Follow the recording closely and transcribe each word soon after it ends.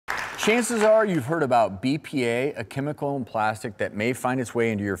Chances are you've heard about BPA, a chemical in plastic that may find its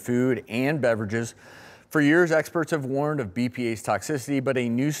way into your food and beverages. For years, experts have warned of BPA's toxicity, but a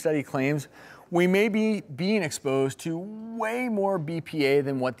new study claims we may be being exposed to way more BPA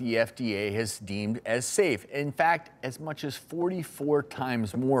than what the FDA has deemed as safe. In fact, as much as 44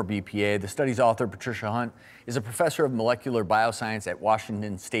 times more BPA. The study's author, Patricia Hunt, is a professor of molecular bioscience at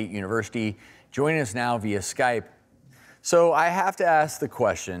Washington State University, joining us now via Skype. So I have to ask the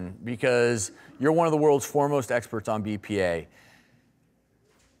question, because you're one of the world's foremost experts on BPA.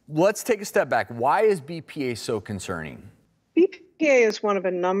 Let's take a step back. Why is BPA so concerning? BPA is one of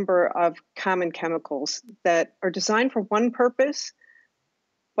a number of common chemicals that are designed for one purpose,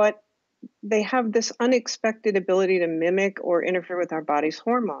 but they have this unexpected ability to mimic or interfere with our body's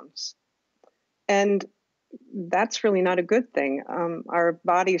hormones. And that's really not a good thing. Our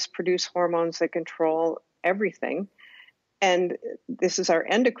bodies produce hormones that control everything. And this is our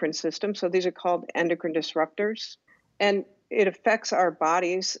endocrine system. So these are called endocrine disruptors. And it affects our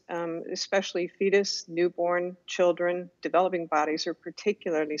bodies, especially fetus, newborn, children. Developing bodies are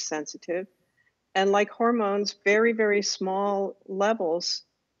particularly sensitive. And like hormones, very, very small levels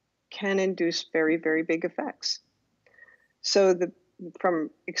can induce very, very big effects. So from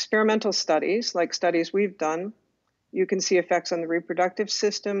experimental studies, like studies we've done, you can see effects on the reproductive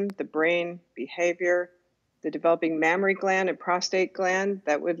system, the brain, behavior, the developing mammary gland and prostate gland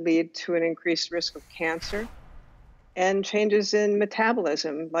that would lead to an increased risk of cancer, and changes in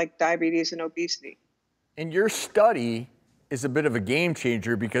metabolism like diabetes and obesity. And your study is a bit of a game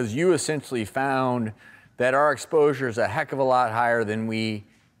changer, because you essentially found that our exposure is a heck of a lot higher than we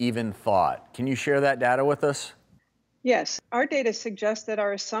even thought. Can you share that data with us? Yes, our data suggests that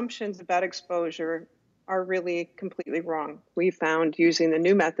our assumptions about exposure are really completely wrong. We found using the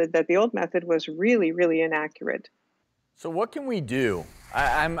new method that the old method was really, really inaccurate. So what can we do?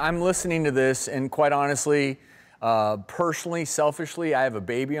 I'm listening to this, and quite honestly, personally, selfishly, I have a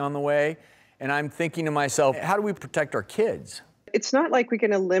baby on the way, and I'm thinking to myself, how do we protect our kids? It's not like we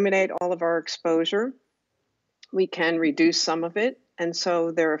can eliminate all of our exposure. We can reduce some of it. And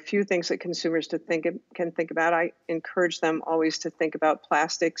so there are a few things that consumers can think about. I encourage them always to think about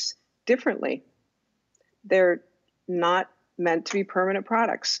plastics differently. They're not meant to be permanent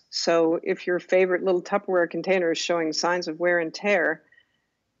products. So if your favorite little Tupperware container is showing signs of wear and tear,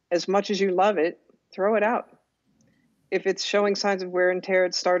 as much as you love it, throw it out. If it's showing signs of wear and tear,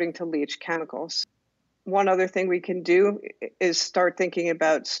 it's starting to leach chemicals. One other thing we can do is start thinking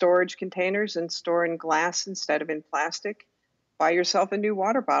about storage containers and store in glass instead of in plastic. Buy yourself a new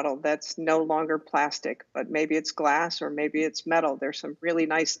water bottle that's no longer plastic, but maybe it's glass or maybe it's metal. There's some really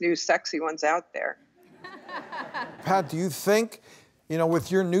nice new sexy ones out there. Pat, do you think, with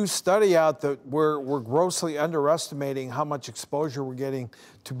your new study out, that we're grossly underestimating how much exposure we're getting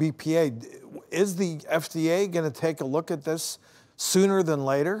to BPA? Is the FDA going to take a look at this sooner than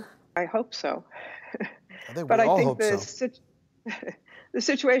later? I hope so. I think but we all I think hope so. The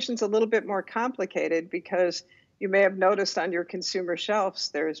situation's a little bit more complicated, because you may have noticed on your consumer shelves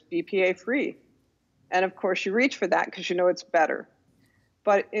there's BPA free. And of course you reach for that because you know it's better.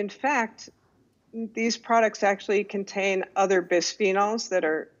 But in fact, these products actually contain other bisphenols that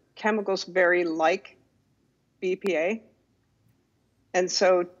are chemicals very like BPA. And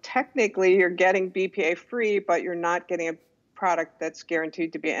so technically you're getting BPA free, but you're not getting a product that's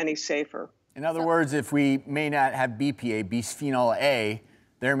guaranteed to be any safer. In other words, if we may not have BPA, bisphenol A,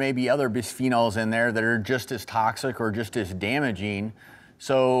 there may be other bisphenols in there that are just as toxic or just as damaging.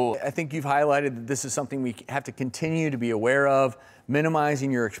 So I think you've highlighted that this is something we have to continue to be aware of,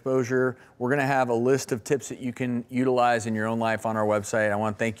 minimizing your exposure. We're going to have a list of tips that you can utilize in your own life on our website. I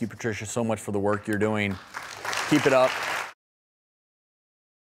want to thank you, Patricia, so much for the work you're doing. Keep it up.